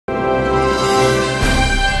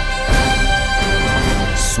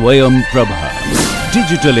Swayam Prabha.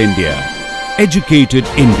 Digital India. Educated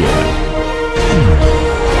India.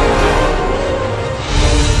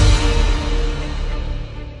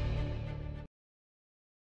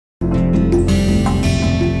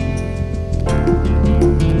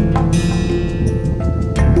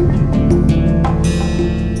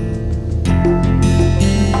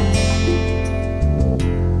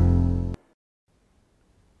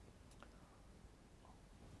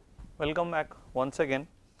 Welcome back once again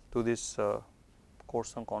to this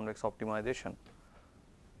course on convex optimization.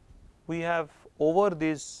 We have over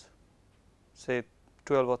these say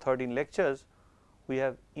 12 or 13 lectures, we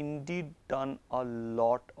have indeed done a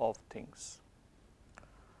lot of things.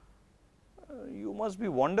 You must be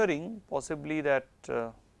wondering possibly that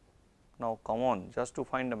now come on, just to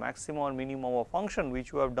find the maximum or minimum of a function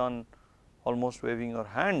which you have done almost waving your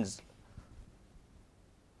hands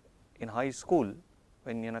in high school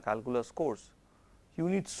when in a calculus course, you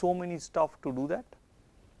need so many stuff to do that.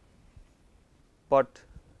 But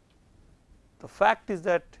the fact is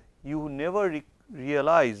that you never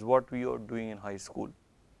realize what we are doing in high school,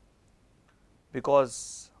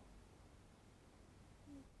 because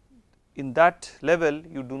in that level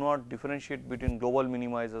you do not differentiate between global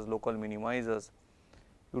minimizers, local minimizers,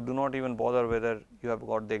 you do not even bother whether you have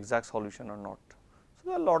got the exact solution or not. So,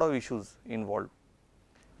 there are a lot of issues involved.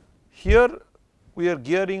 Here we are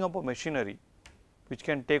gearing up a machinery which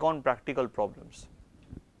can take on practical problems.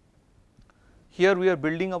 Here we are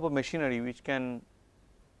building up a machinery which can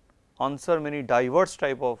answer many diverse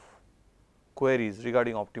type of queries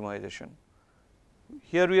regarding optimization.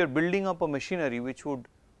 Here we are building up a machinery which would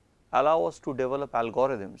allow us to develop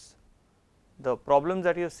algorithms. The problems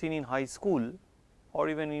that you have seen in high school or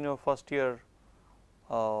even in your first year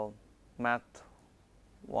math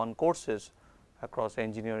 1 courses across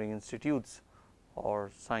engineering institutes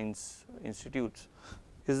or science institutes,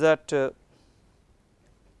 is that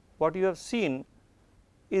what you have seen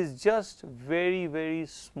is just very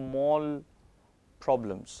small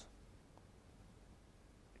problems.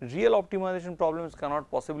 Real optimization problems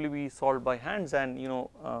cannot possibly be solved by hands, and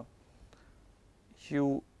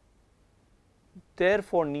you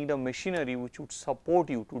therefore need a machinery which would support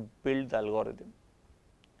you to build the algorithm.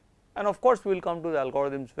 And of course, we will come to the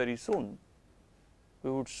algorithms very soon. We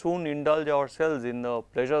would soon indulge ourselves in the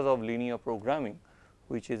pleasures of linear programming,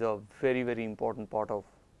 which is a very important part of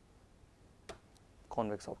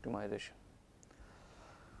convex optimization.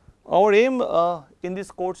 Our aim in this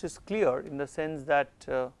course is clear in the sense that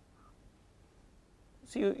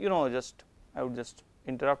see, just I would just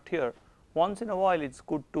interrupt here. Once in a while it is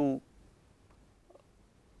good to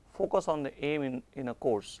focus on the aim in a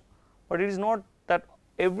course, but it is not that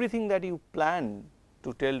everything that you plan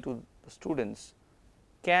to tell to the students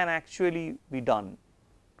can actually be done.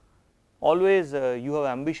 Always you have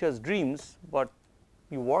ambitious dreams, but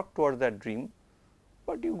you work towards that dream,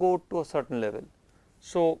 but you go to a certain level.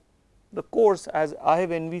 So, the course as I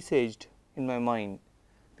have envisaged in my mind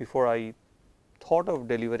before I thought of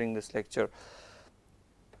delivering this lecture,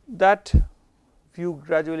 that view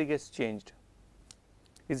gradually gets changed,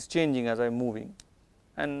 is changing as I am moving,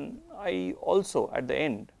 and I also at the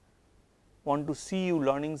end want to see you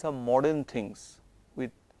learning some modern things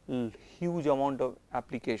with huge amount of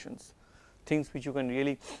applications, things which you can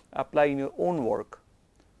really apply in your own work.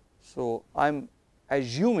 So, I am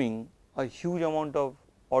assuming a huge amount of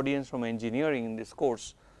audience from engineering in this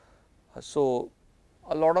course. So,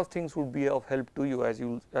 a lot of things would be of help to you as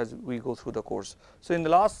we go through the course. So, in the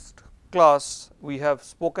last class we have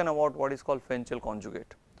spoken about what is called Fenchel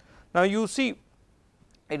conjugate. Now, you see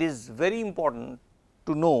it is very important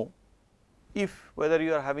to know if whether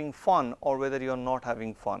you are having fun or whether you are not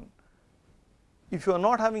having fun. If you are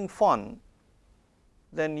not having fun,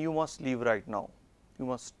 then you must leave right now. You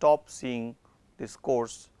must stop seeing this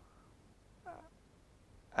course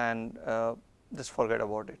and just forget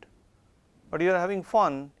about it. But you are having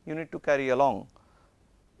fun, you need to carry along.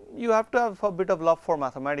 You have to have a bit of love for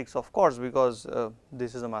mathematics, of course, because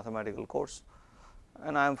this is a mathematical course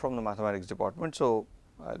and I am from the mathematics department. So,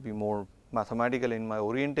 I will be more mathematical in my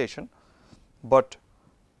orientation, but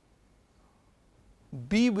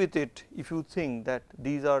be with it if you think that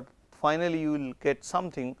these are finally you will get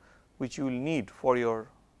something which you will need for your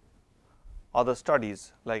other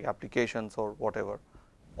studies like applications or whatever,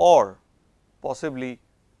 or possibly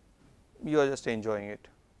you are just enjoying it.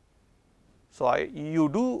 So, you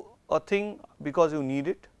do a thing because you need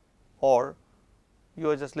it, or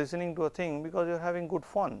you are just listening to a thing because you are having good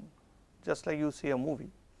fun, just like you see a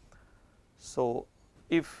movie. So,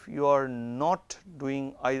 if you are not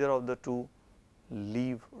doing either of the two,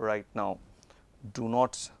 leave right now, do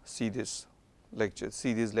not see this lectures,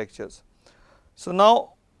 see these lectures. So,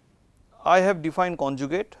 now I have defined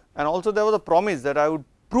conjugate, and also there was a promise that I would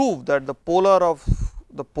prove that the polar of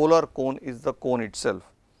the polar cone is the cone itself.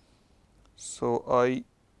 So, I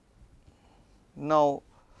now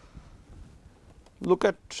look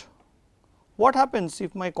at what happens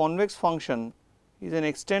if my convex function is an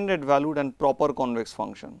extended valued and proper convex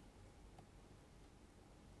function.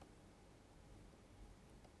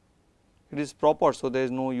 It is proper, so there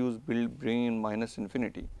is no use bringing in minus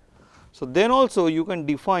infinity. So, then also you can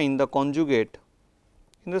define the conjugate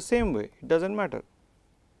in the same way, it does not matter.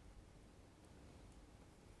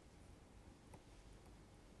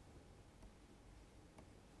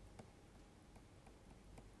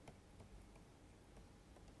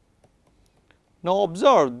 Now,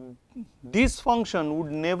 observe this function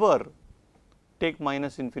would never take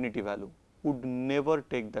minus infinity value, would never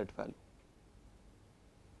take that value.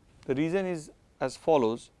 The reason is as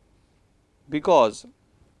follows, because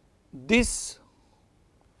this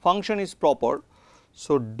function is proper.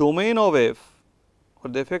 So, domain of f or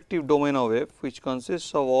the effective domain of f, which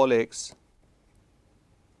consists of all x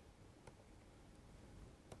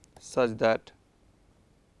such that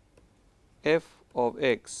f of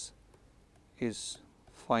x is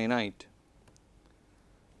finite,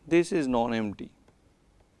 this is non-empty.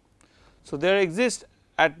 So, there exists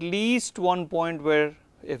at least one point where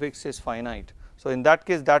f x is finite. So, in that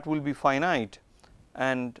case that will be finite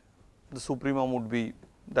and the supremum would be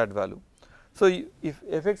that value. So, if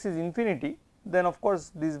f x is infinity, then of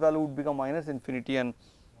course, this value would become minus infinity and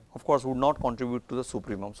of course, would not contribute to the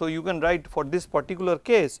supremum. So, you can write for this particular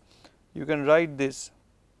case, you can write this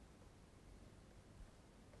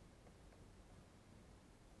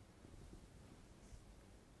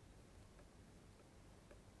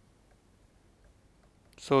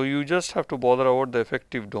So, you just have to bother about the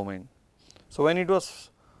effective domain. So, when it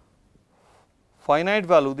was finite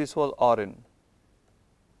value, this was R n.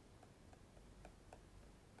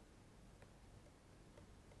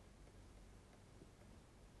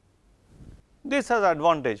 This has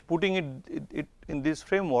advantage, putting it in this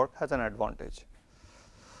framework has an advantage.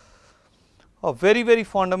 A very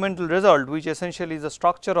fundamental result, which essentially is the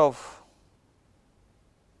structure of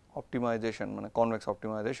optimization, convex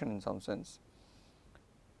optimization in some sense,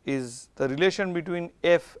 is the relation between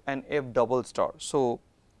f and f double star. So,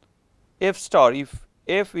 f star, if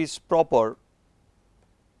f is proper,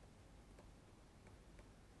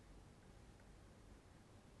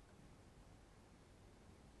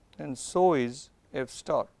 and so is f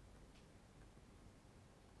star.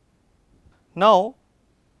 Now,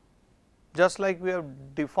 just like we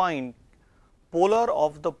have defined polar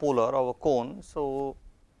of the polar of a cone, so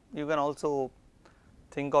you can also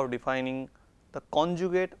think of defining the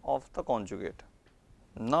conjugate of the conjugate.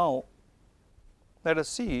 Now, let us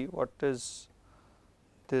see what is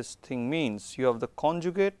this thing means. You have the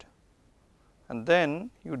conjugate and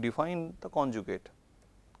then you define the conjugate,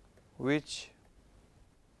 which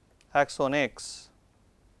acts on x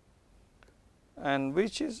and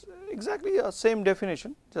which is exactly the same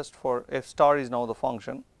definition, just for f star is now the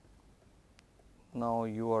function. Now,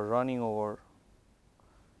 you are running over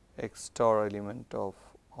x star element of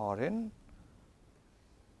R n.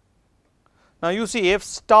 Now, you see f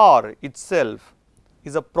star itself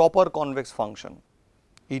is a proper convex function,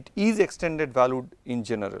 it is extended valued in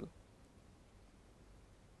general.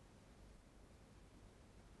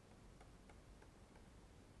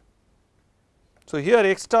 So, here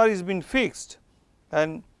x star is been fixed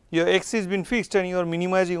and your x is been fixed and you are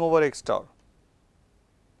minimizing over x star.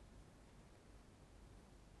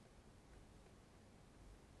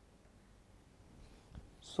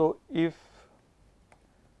 So, if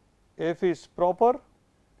f is proper,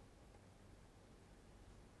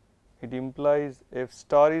 it implies f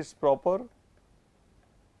star is proper,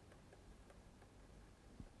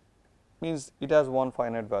 means it has one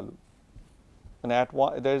finite value, and at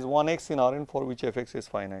one there is one x in R n for which f x is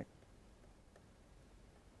finite.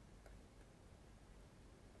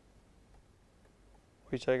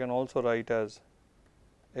 Which I can also write as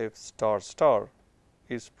f star star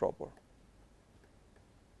is proper.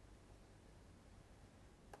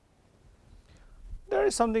 There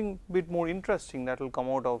is something bit more interesting that will come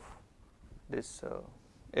out of this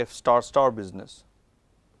f star star business.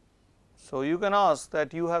 So, you can ask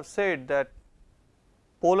that you have said that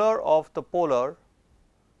polar of the polar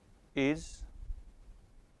is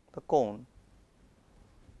the cone.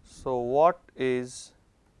 So, what is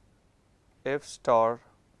f star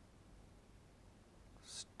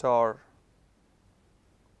star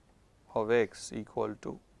of x equal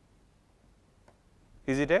to?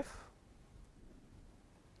 Is it f?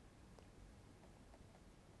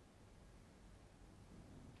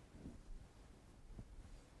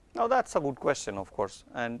 Now, that is a good question of course,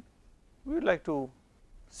 and we would like to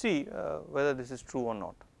see whether this is true or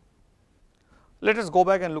not. Let us go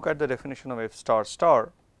back and look at the definition of f star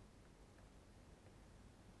star.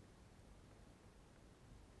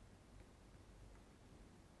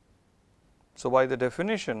 So, by the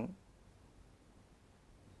definition,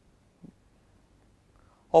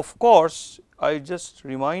 of course, I just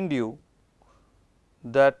remind you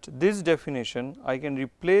that this definition I can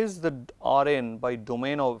replace the Rn by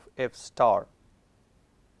domain of f star,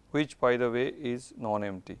 which by the way is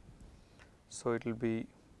non-empty. So, it will be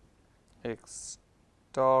x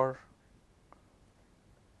star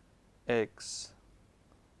x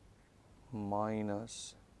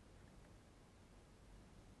minus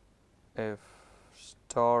f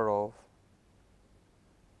star of,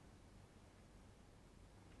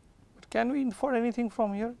 but can we infer anything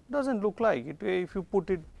from here? Does not look like it. If you put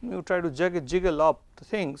it, you try to jiggle up the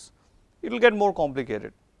things, it will get more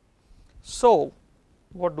complicated. So,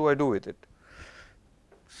 what do I do with it?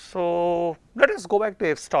 So, let us go back to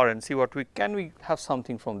f star and see what we can we have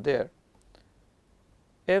something from there.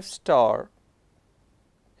 F star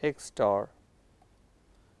x star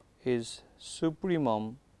is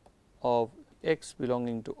supremum of x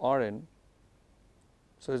belonging to Rn.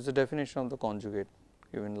 So, it is the definition of the conjugate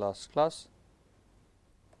given last class.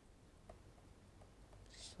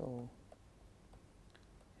 So,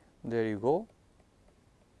 there you go.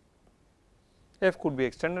 F could be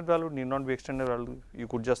extended value, need not be extended value. You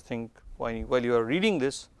could just think while you are reading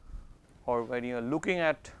this or when you are looking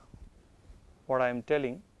at what I am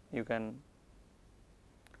telling, you can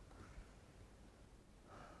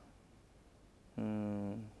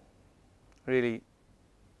really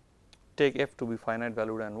take f to be finite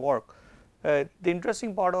valued and work. The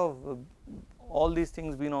interesting part of all these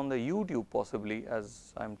things being on the YouTube possibly,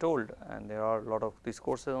 as I am told, and there are a lot of these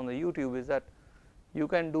courses on the YouTube, is that you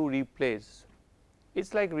can do replays. It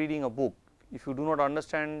is like reading a book. If you do not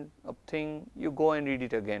understand a thing, you go and read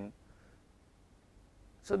it again.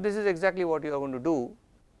 So, this is exactly what you are going to do.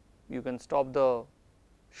 You can stop the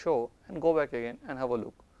show and go back again and have a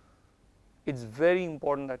look. It is very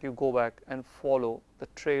important that you go back and follow the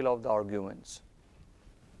trail of the arguments.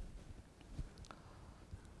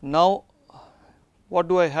 Now, what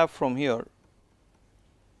do I have from here?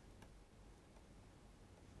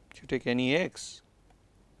 If you take any x,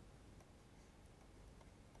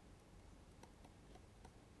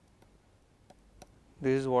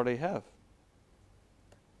 this is what I have.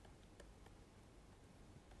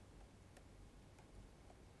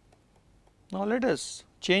 Now, let us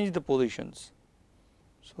change the positions.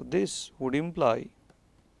 So, this would imply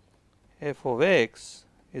f of x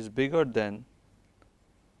is bigger than.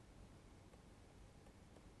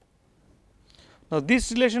 Now,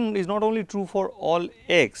 this relation is not only true for all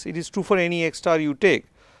x, it is true for any x star you take.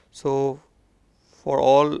 So, for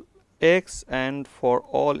all x and for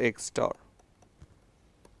all x star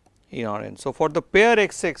in Rn. So, for the pair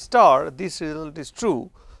x x star, this result is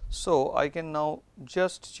true. So, I can now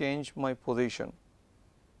just change my position.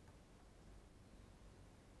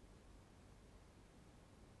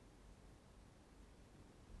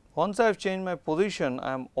 Once I have changed my position,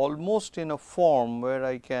 I am almost in a form where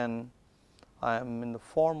I am in the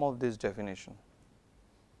form of this definition.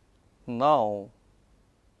 Now,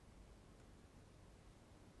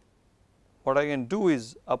 what I can do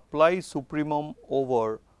is apply supremum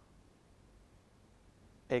over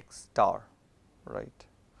x star, right.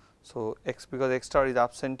 So, x, because x star is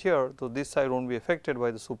absent here, so this side will not be affected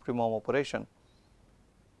by the supremum operation.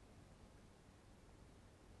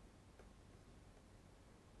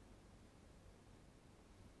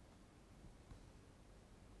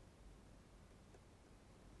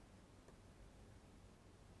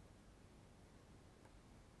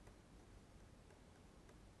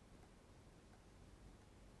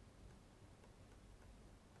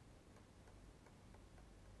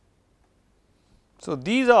 So,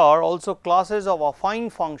 these are also classes of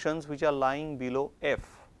affine functions which are lying below f,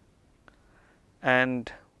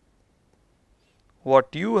 and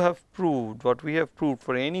what you have proved, what we have proved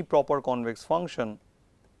for any proper convex function,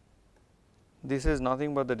 this is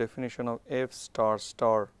nothing but the definition of f star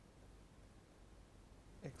star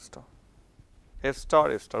x star,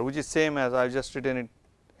 f star, which is same as I have just written it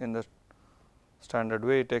in the standard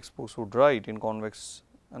way textbooks would write in convex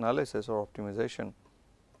analysis or optimization.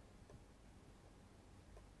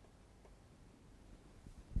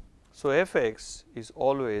 So, f x is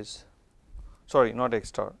always, sorry, not x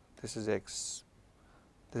star, this is x,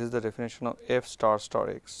 this is the definition of f star star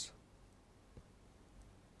x.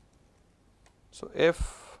 So,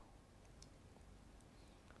 f,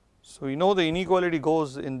 so we know the inequality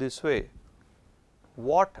goes in this way,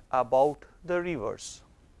 what about the reverse?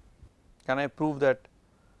 Can I prove that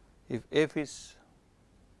if f is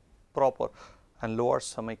proper and lower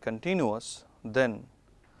semi-continuous, then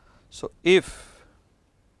so if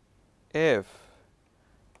f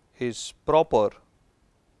is proper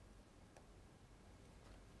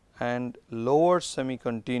and lower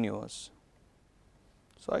semi-continuous.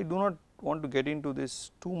 So, I do not want to get into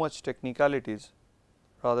this too much technicalities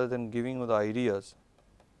rather than giving you the ideas.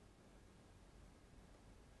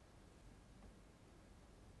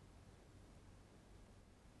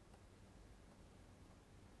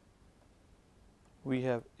 We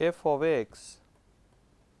have f of x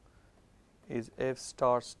is f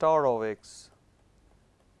star star of x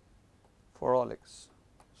for all x.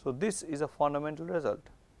 So, this is a fundamental result.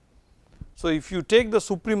 So, if you take the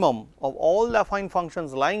supremum of all the affine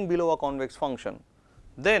functions lying below a convex function,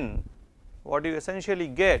 then what you essentially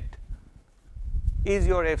get is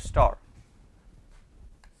your f star.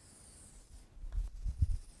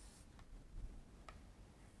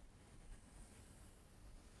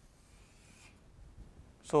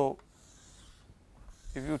 So,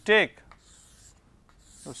 if you take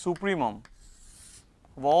the supremum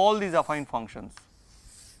of all these affine functions,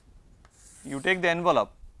 you take the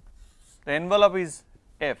envelope is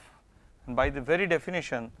f, and by the very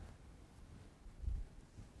definition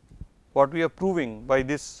what we are proving by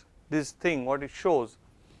this thing, what it shows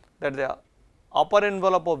that the upper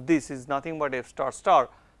envelope of this is nothing but f star star,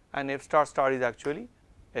 and f star star is actually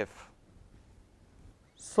f.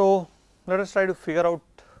 So, let us try to figure out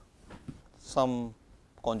some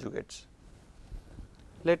conjugates.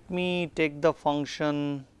 Let me take the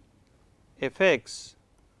function f x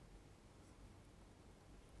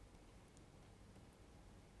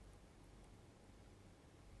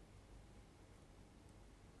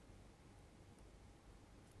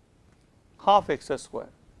half x square,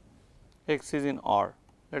 x is in R.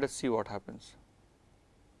 Let us see what happens.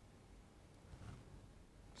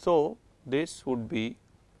 So, this would be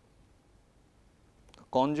the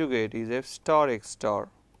conjugate is f star x star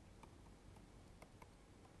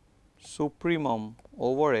supremum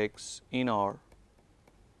over x in R.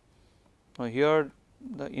 Now, here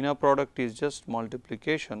the inner product is just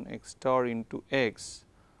multiplication x star into x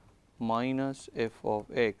minus f of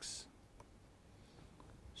x.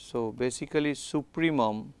 So, basically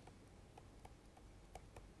supremum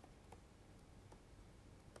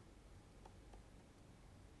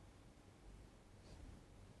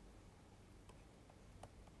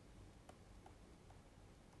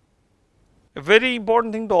a very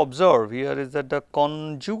important thing to observe here is that the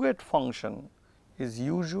conjugate function is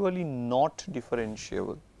usually not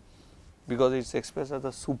differentiable, because it is expressed as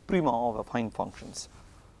the suprema of affine functions.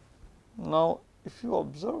 Now, if you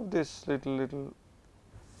observe this little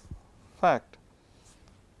fact,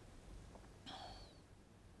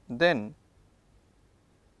 then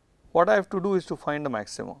what I have to do is to find the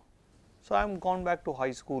maxima. So, I am gone back to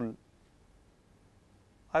high school,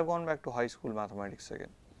 I have gone back to high school mathematics again.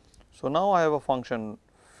 So, now I have a function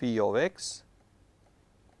phi of x,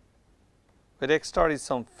 where x star is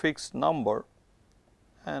some fixed number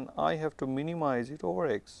and I have to minimize it over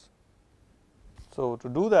x. So, to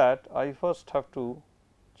do that I first have to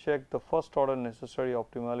check the first order necessary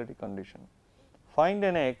optimality condition. Find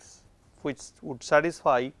an x which would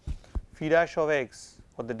satisfy phi dash of x,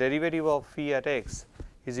 or the derivative of phi at x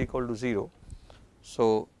is equal to 0.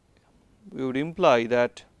 So, we would imply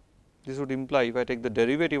that this would imply, if I take the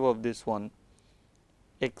derivative of this one,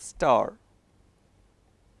 x star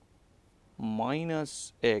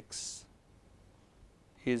minus x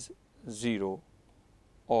is 0,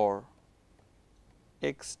 or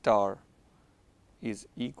x star is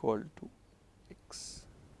equal to x.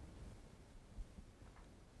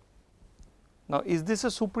 Now, is this a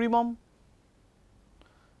supremum?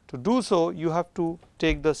 To do so, you have to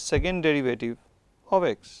take the second derivative of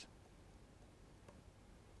x.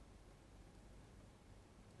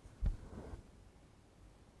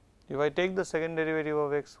 If I take the second derivative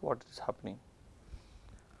of x, what is happening?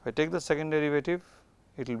 If I take the second derivative,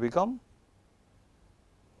 it will become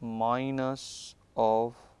minus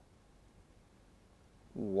of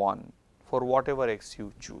 1 for whatever x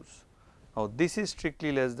you choose. Now, this is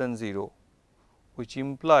strictly less than 0, which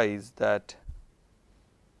implies that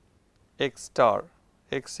x star,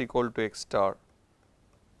 x equal to x star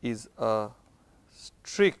is a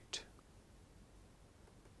strict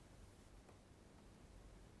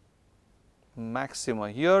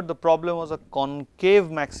maxima. Here the problem was a concave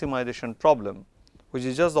maximization problem, which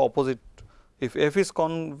is just the opposite. If f is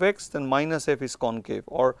convex, then minus f is concave,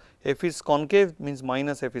 or f is concave means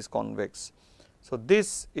minus f is convex. So,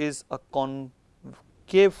 this is a concave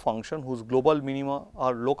decay function whose global minima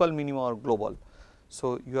or local minima are global.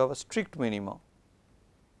 So, you have a strict minima.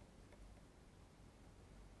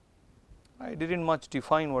 I did not much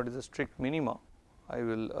define what is a strict minima. I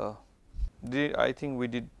will I think we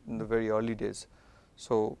did in the very early days.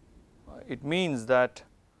 So, it means that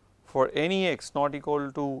for any x not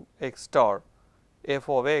equal to x star, f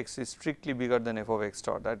of x is strictly bigger than f of x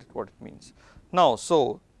star, that is what it means. Now,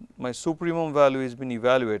 so my supremum value has been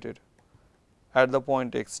evaluated at the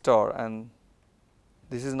point x star, and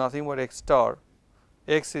this is nothing but x star,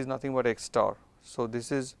 x is nothing but x star. So,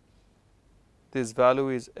 this value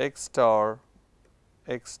is x star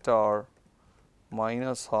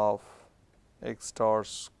minus half x star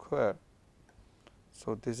square.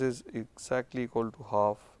 So, this is exactly equal to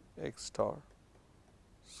half x star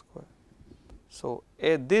square. So,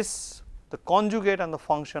 the conjugate and the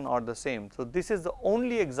function are the same. So, this is the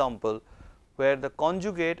only example where the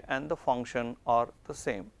conjugate and the function are the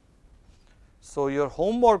same. So, your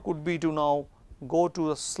homework would be to now go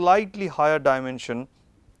to a slightly higher dimension,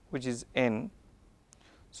 which is n.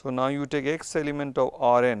 So, now you take x element of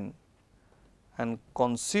R n and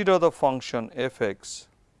consider the function f x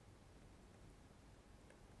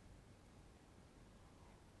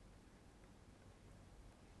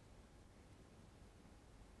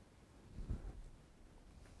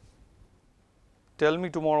tell me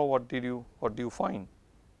tomorrow what do you find.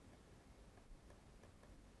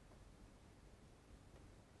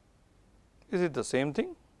 Is it the same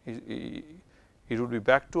thing? It would be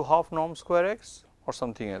back to half norm square x or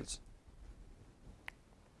something else?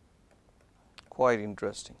 Quite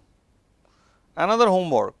interesting. Another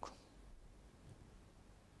homework,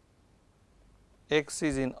 x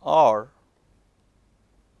is in R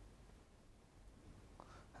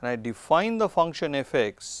and I define the function f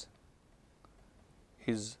x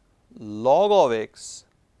is log of x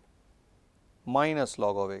minus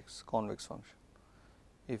log of x, convex function.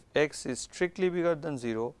 If x is strictly bigger than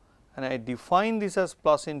 0, and I define this as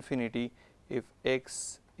plus infinity if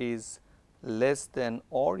x is less than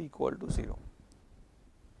or equal to 0.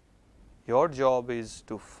 Your job is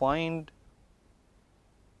to find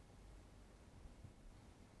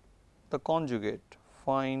the conjugate,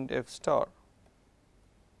 find f star.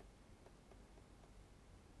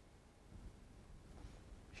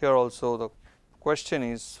 Here also the question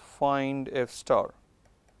is find f star.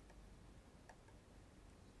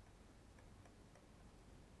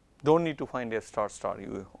 Do not need to find f star star,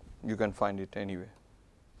 you can find it anyway.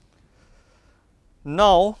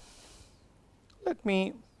 Now, let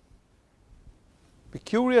me be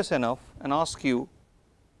curious enough and ask you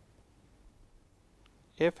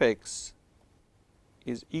f x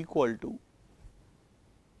is equal to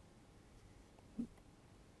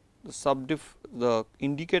the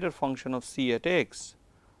indicator function of c at x,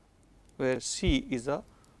 where c is a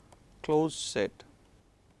closed set.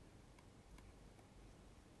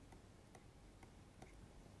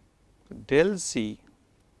 Del c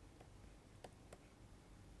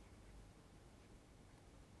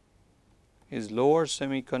is lower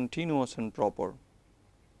semi continuous and proper.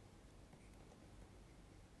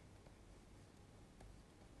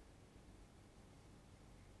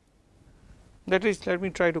 That is, let me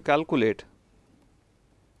try to calculate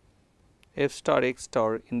f star x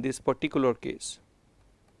star in this particular case.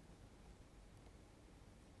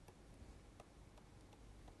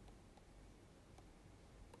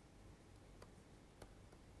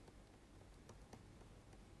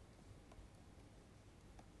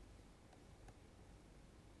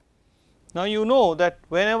 Now, you know that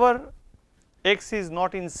whenever x is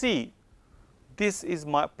not in C, this is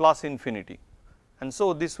my plus infinity, and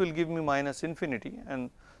so this will give me minus infinity, and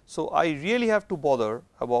so I really have to bother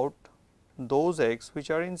about those x which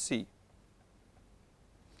are in C,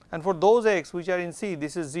 and for those x which are in C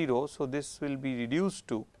this is 0. So, this will be reduced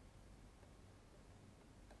to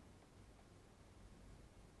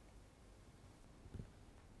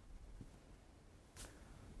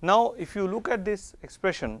now. If you look at this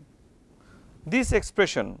expression, this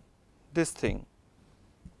thing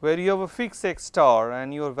where you have a fixed x star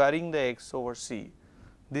and you are varying the x over C,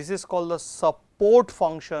 this is called the support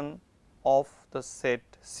function of the set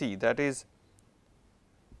C. That is,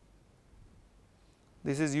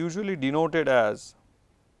 this is usually denoted as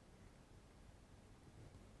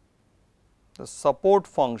the support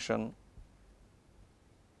function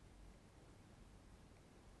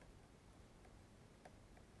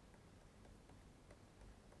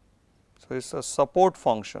So, it is a support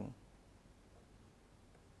function.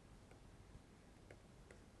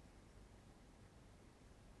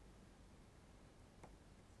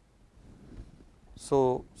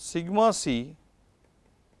 So, sigma c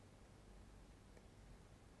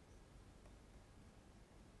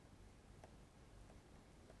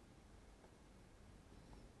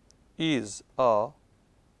is a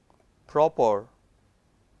proper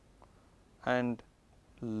and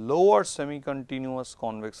lower semi-continuous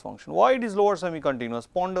convex function. Why it is lower semi-continuous?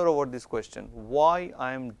 Ponder over this question. Why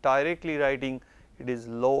I am directly writing it is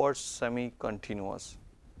lower semi-continuous?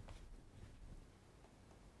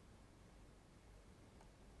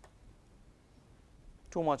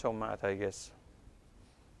 Too much of math, I guess,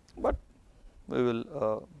 but we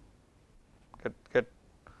will get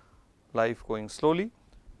life going slowly.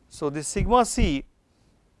 So, this sigma c,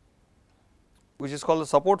 which is called the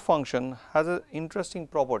support function, has an interesting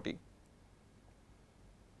property.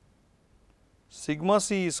 Sigma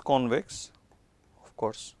c is convex, of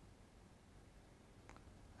course,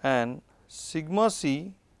 and sigma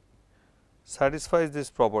c satisfies this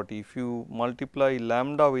property. If you multiply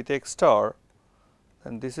lambda with x star,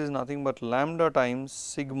 then this is nothing but lambda times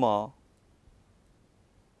sigma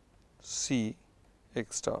c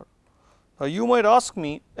x star. Now, you might ask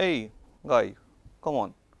me, hey guy, come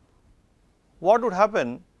on, what would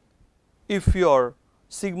happen if your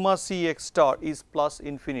sigma c x star is plus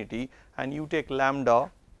infinity and you take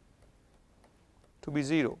lambda to be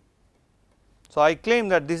 0? So, I claim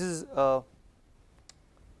that this is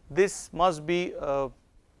this must be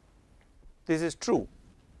this is true.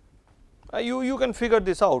 You can figure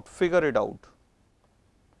this out, figure it out,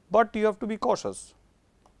 but you have to be cautious.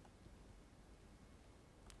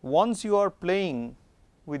 Once you are playing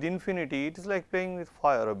with infinity, it is like playing with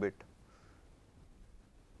fire a bit.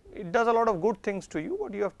 It does a lot of good things to you,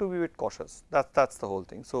 but you have to be a bit cautious. That's the whole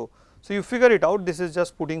thing. So you figure it out. This is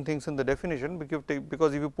just putting things in the definition,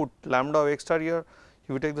 because if you put lambda of x star here, if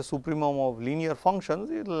you take the supremum of linear functions,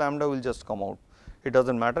 lambda will just come out. It does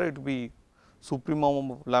not matter, it will be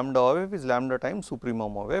supremum of lambda of f is lambda times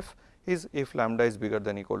supremum of f is if lambda is bigger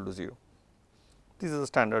than equal to 0. This is a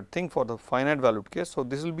standard thing for the finite valued case. So,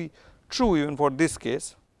 this will be true even for this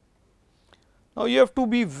case. Now, you have to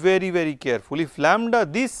be very careful. If lambda,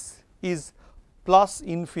 this is plus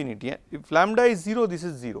infinity, if lambda is 0, this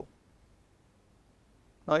is 0.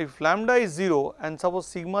 Now, if lambda is 0 and suppose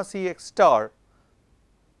sigma c x star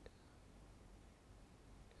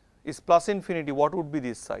is plus infinity, what would be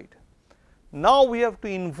this side? Now, we have to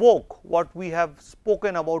invoke what we have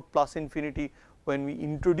spoken about plus infinity when we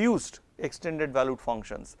introduced extended valued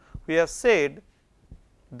functions. We have said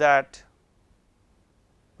that,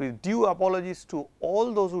 with due apologies to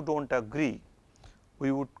all those who do not agree,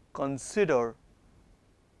 we would consider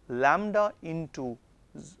lambda into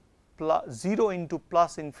 0 into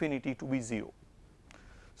plus infinity to be 0.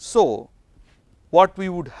 So, what we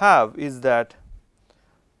would have is that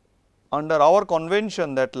under our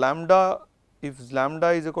convention that lambda, if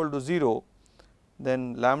lambda is equal to 0,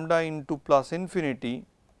 then lambda into plus infinity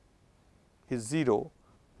is 0.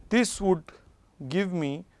 This would give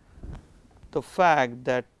me the fact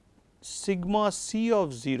that sigma c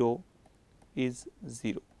of 0 is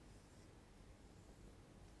 0.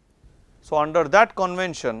 So, under that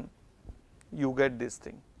convention you get this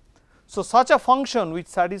thing. So, such a function which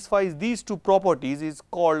satisfies these two properties is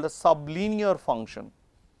called a sublinear function,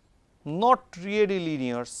 not really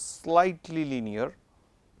linear, slightly linear,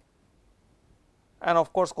 and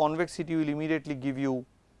of course, convexity will immediately give you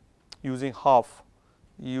using half,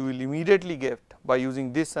 you will immediately get by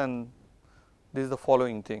using this, and this is the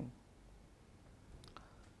following thing.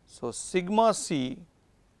 So, sigma c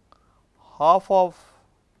half of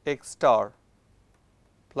x star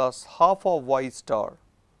plus half of y star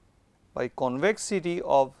by convexity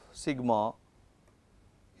of sigma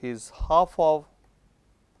is half of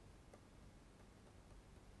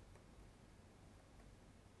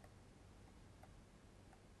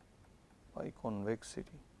by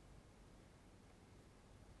convexity.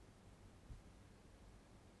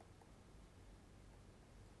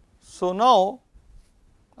 So, now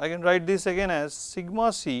I can write this again as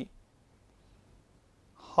sigma c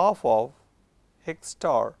half of x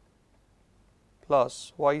star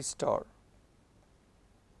plus y star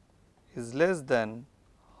is less than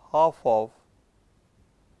half of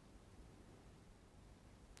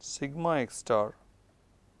sigma x star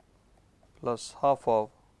plus half of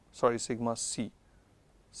sigma c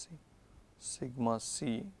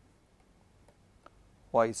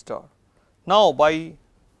y star. Now, by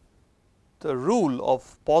the rule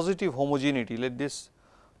of positive homogeneity, let this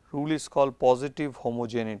rule is called positive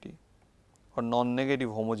homogeneity or non-negative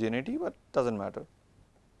homogeneity, but does not matter.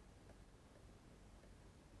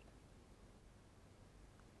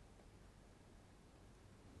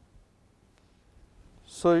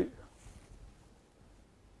 So,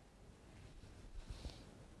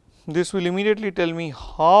 this will immediately tell me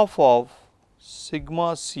half of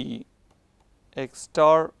sigma c x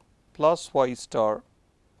star plus y star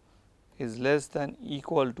is less than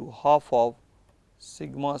equal to half of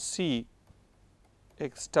sigma c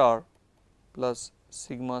x star plus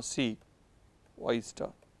sigma c y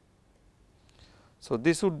star. So,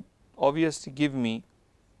 this would obviously give me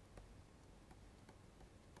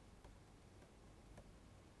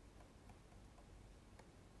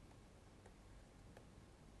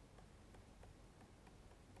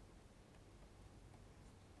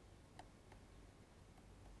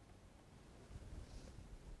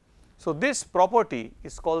so this property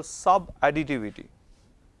is called sub-additivity.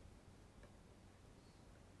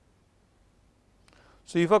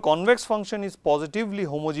 So, if a convex function is positively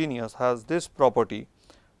homogeneous, has this property,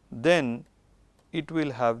 then it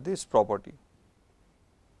will have this property.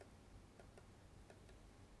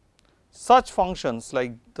 Such functions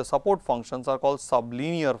like the support functions are called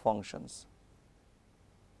sublinear functions.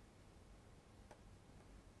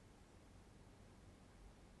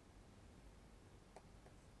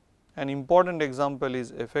 An important example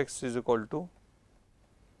is f x is equal to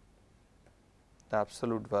the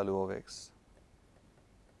absolute value of x.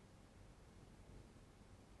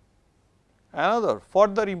 Another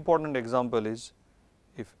further important example is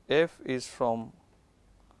if f is from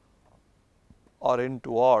Rn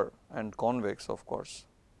to R and convex, of course,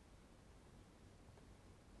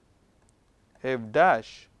 f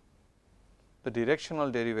dash, the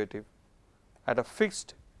directional derivative at a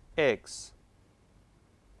fixed x,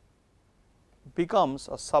 becomes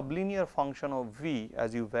a sublinear function of v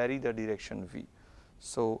as you vary the direction v.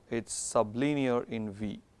 So, it is sublinear in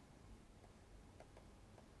v.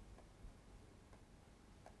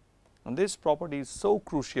 And this property is so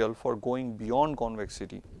crucial for going beyond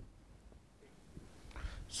convexity.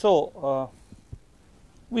 So,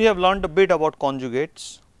 we have learned a bit about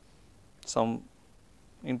conjugates, some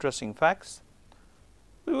interesting facts.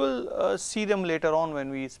 We will see them later on when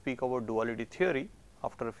we speak about duality theory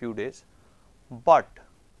after a few days. But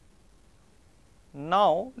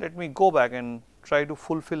now, let me go back and try to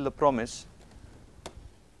fulfill the promise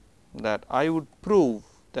that I would prove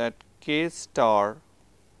that k star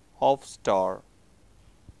of star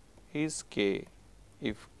is k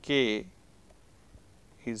if k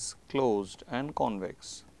is closed and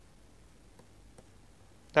convex.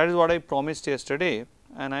 That is what I promised yesterday,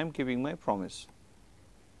 and I am keeping my promise.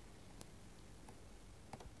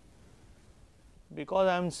 Because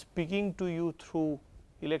I am speaking to you through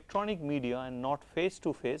electronic media and not face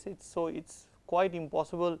to face, it is quite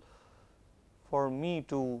impossible for me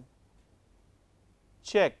to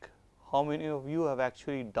check how many of you have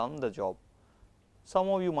actually done the job. Some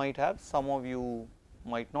of you might have, some of you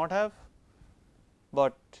might not have,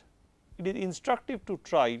 but it is instructive to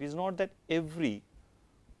try. It is not that every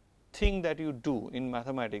thing that you do in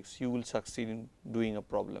mathematics you will succeed in doing a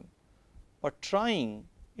problem, but trying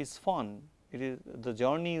is fun. It is the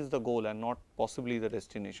journey is the goal and not possibly the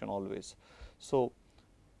destination always. So,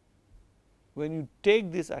 when you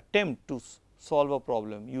take this attempt to solve a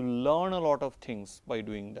problem, you learn a lot of things by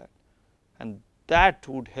doing that, and that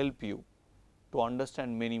would help you to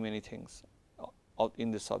understand many things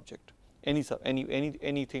in this subject,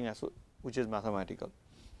 anything which is mathematical.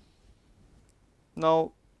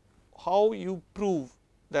 Now, how you prove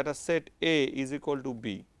that a set A is equal to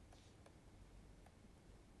B?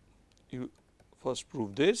 You first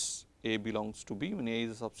prove this, A belongs to B, when A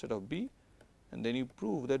is a subset of B, and then you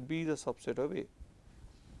prove that B is a subset of A.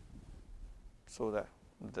 So,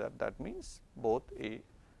 that means both A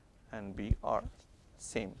and B are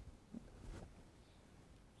same.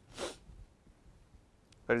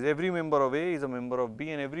 That is, every member of A is a member of B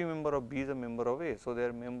and every member of B is a member of A. So,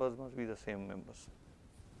 their members must be the same members.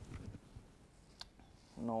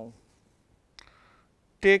 Now,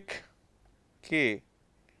 take K,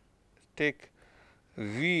 take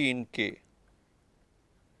V in K.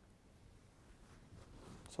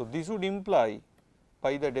 So, this would imply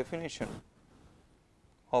by the definition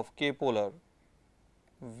of K polar,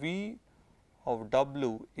 V of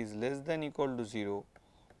W is less than equal to 0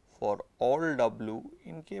 for all W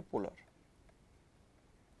in K polar.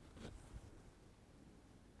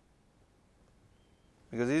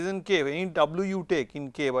 Because it is in K, any W you take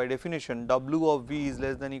in K, by definition W of V is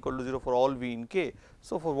less than equal to 0 for all V in K.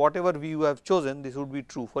 So, for whatever V you have chosen, this would be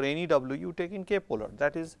true for any W you take in K polar,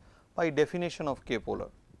 that is by definition of K polar,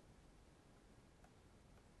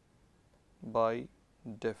 by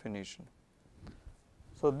definition.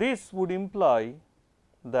 So, this would imply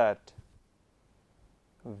that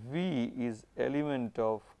V is element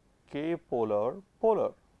of K polar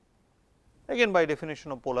polar, again by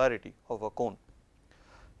definition of polarity of a cone.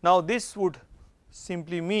 Now, this would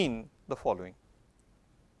simply mean the following,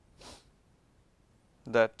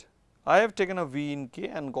 that I have taken a V in K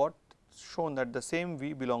and got shown that the same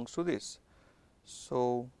V belongs to this.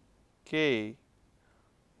 So, K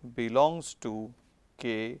belongs to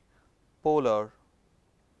K polar.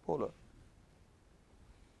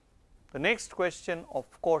 The next question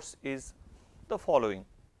of course is the following.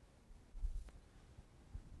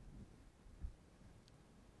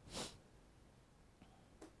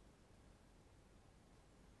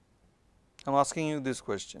 I am asking you this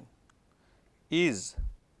question: is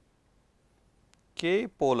K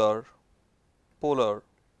polar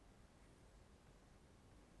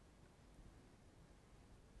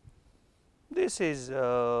this is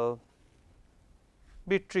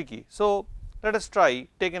bit tricky. So, let us try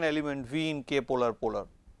take an element V in K polar.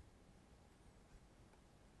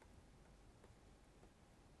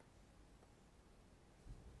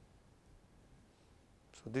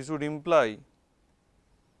 So, this would imply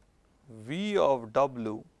V of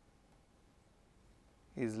W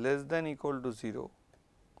is less than equal to 0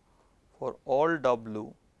 for all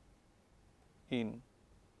W in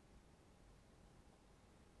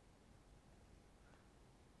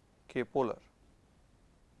K polar.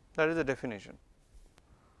 That is the definition,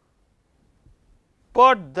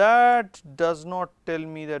 but that does not tell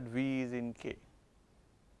me that V is in K.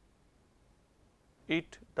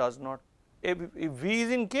 It does not. If V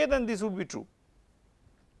is in K, then this would be true,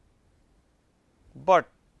 but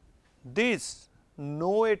this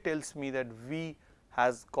no way tells me that V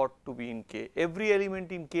has got to be in K. Every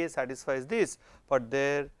element in K satisfies this, but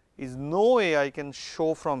there is no way I can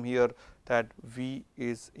show from here that V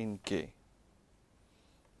is in K.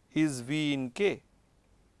 Is V in K?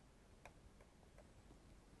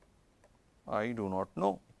 I do not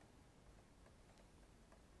know.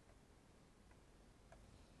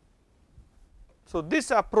 So,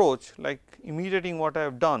 this approach, like imitating what I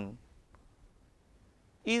have done,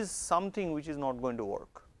 is something which is not going to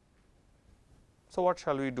work. So, what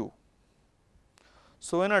shall we do?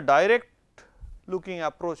 So, when a direct looking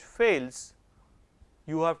approach fails,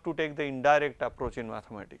 you have to take the indirect approach in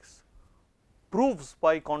mathematics. Proofs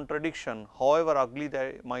by contradiction, however ugly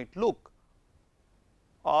they might look,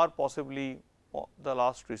 are possibly the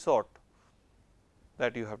last resort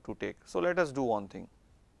that you have to take. So, let us do one thing.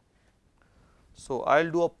 So, I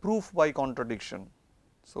will do a proof by contradiction.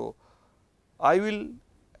 So, I will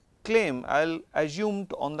claim, I will assume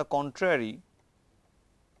on the contrary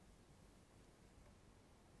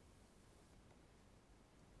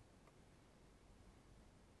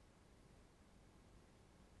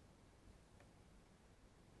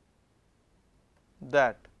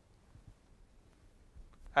that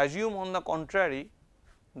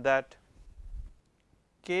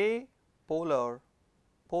K polar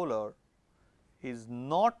is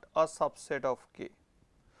not a subset of K.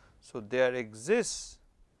 So, there exists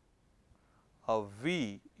a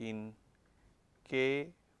V in K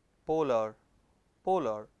polar,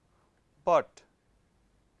 but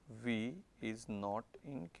V is not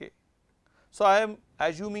in K. So, I am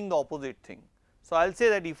assuming the opposite thing. So, I will say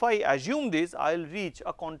that if I assume this, I will reach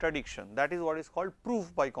a contradiction, that is what is called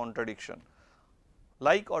proof by contradiction.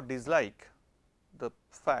 Like or dislike, the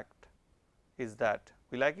fact is that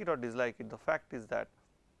we like it or dislike it, the fact is that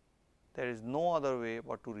there is no other way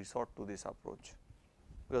but to resort to this approach,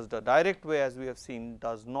 because the direct way, as we have seen,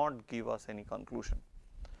 does not give us any conclusion.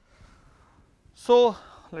 So,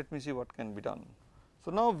 let me see what can be done.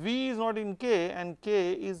 So, now V is not in K and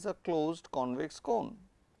K is a closed convex cone.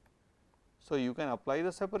 So, you can apply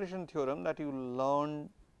the separation theorem that you learned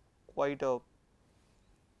quite a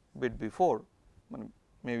bit before,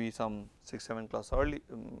 maybe some 6-7 class early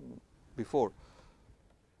before.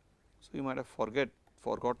 So, you might have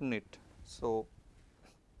forgotten it. So,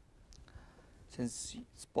 since it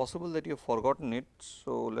is possible that you have forgotten it,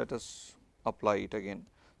 so let us apply it again.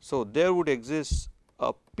 So, there would exist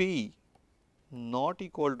a P not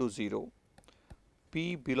equal to 0,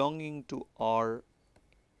 P belonging to R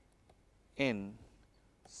n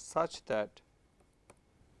such that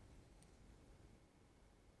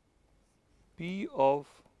P of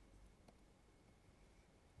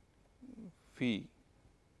V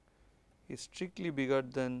is strictly bigger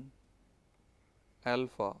than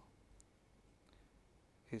alpha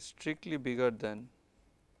is strictly bigger than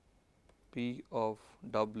P of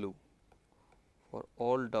W for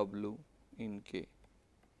all W in K.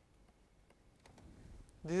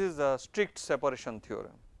 This is a strict separation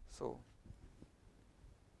theorem. So,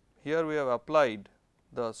 here we have applied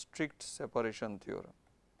the strict separation theorem.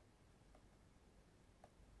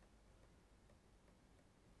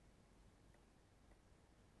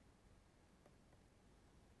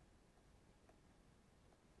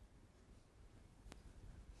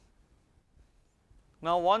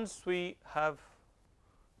 Now, once we have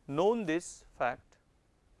known this fact,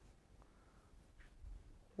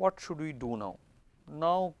 what should we do now?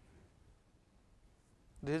 Now,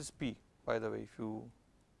 this is P, by the way, if you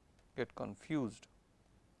get confused.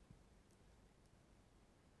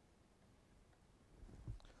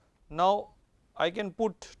 Now, I can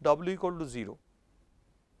put W equal to 0.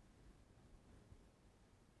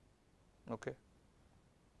 Okay.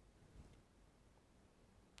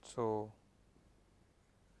 So,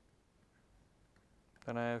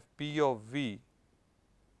 then I have P of V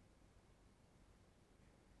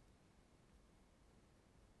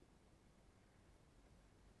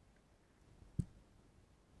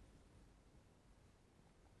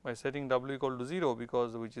by setting W equal to 0,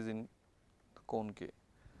 because which is in the cone K.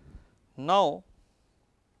 Now,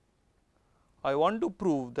 I want to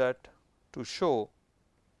prove that, to show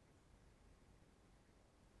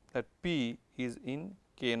that P is in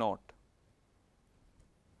K naught,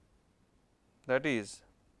 that is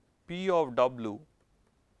P of W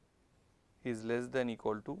is less than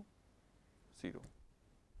equal to 0.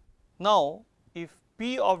 Now, if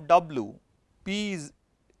P of W, P is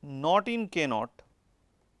not in K naught,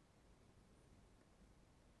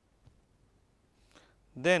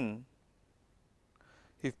 then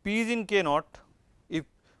if P is in K naught, if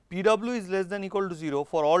P W is less than equal to 0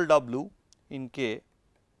 for all W in K,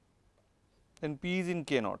 then P is in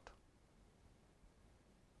K naught.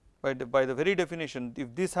 By the very definition,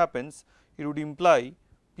 if this happens, it would imply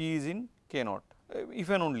P is in K naught, if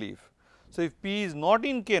and only if. So, if P is not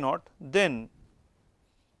in K naught, then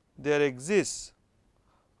there exists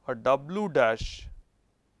a W dash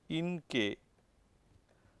in K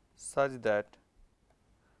such that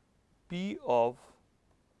P of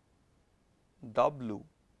W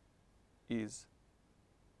is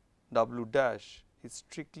W dash is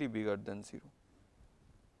strictly bigger than 0.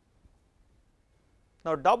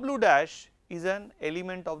 Now, W dash is an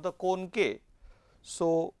element of the cone K.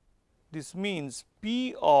 So, this means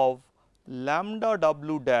P of lambda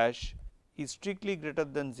W dash is strictly greater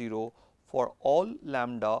than 0 for all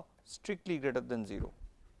lambda strictly greater than 0.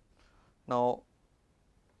 Now,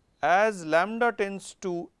 as lambda tends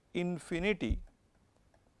to infinity,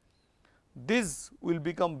 this will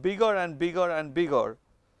become bigger and bigger and bigger,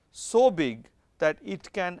 so big that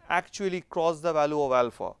it can actually cross the value of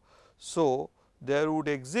alpha. So, there would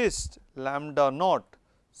exist lambda naught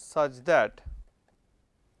such that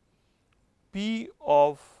P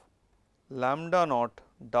of lambda naught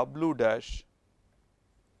W dash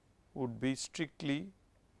would be strictly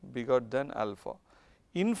bigger than alpha.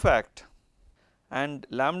 In fact, and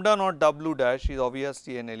lambda naught W dash is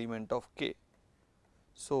obviously an element of K.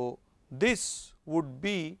 So, this would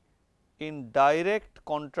be in direct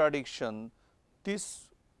contradiction, this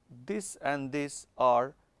and this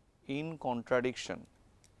are in contradiction.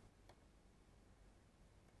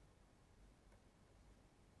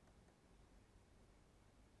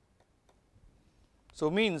 So,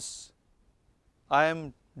 means I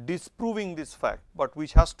am disproving this fact, but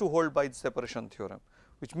which has to hold by the separation theorem,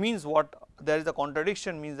 which means what there is a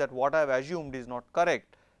contradiction, means that what I have assumed is not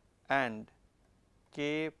correct, and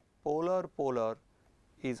K polar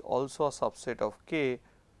is also a subset of K,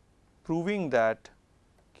 proving that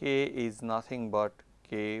K is nothing but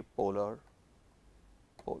K polar.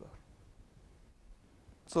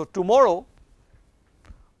 So, tomorrow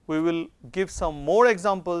we will give some more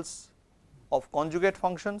examples of conjugate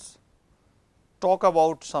functions, talk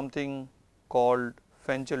about something called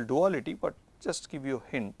Fenchel duality, but just give you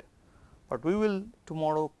a hint. But we will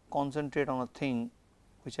tomorrow concentrate on a thing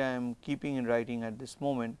which I am keeping in writing at this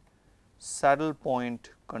moment, saddle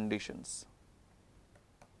point conditions.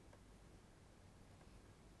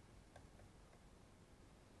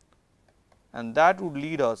 And that would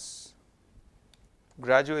lead us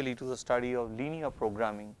gradually to the study of linear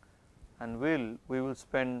programming, and we will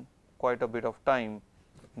spend quite a bit of time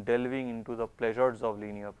delving into the pleasures of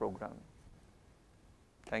linear programming.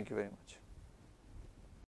 Thank you very much.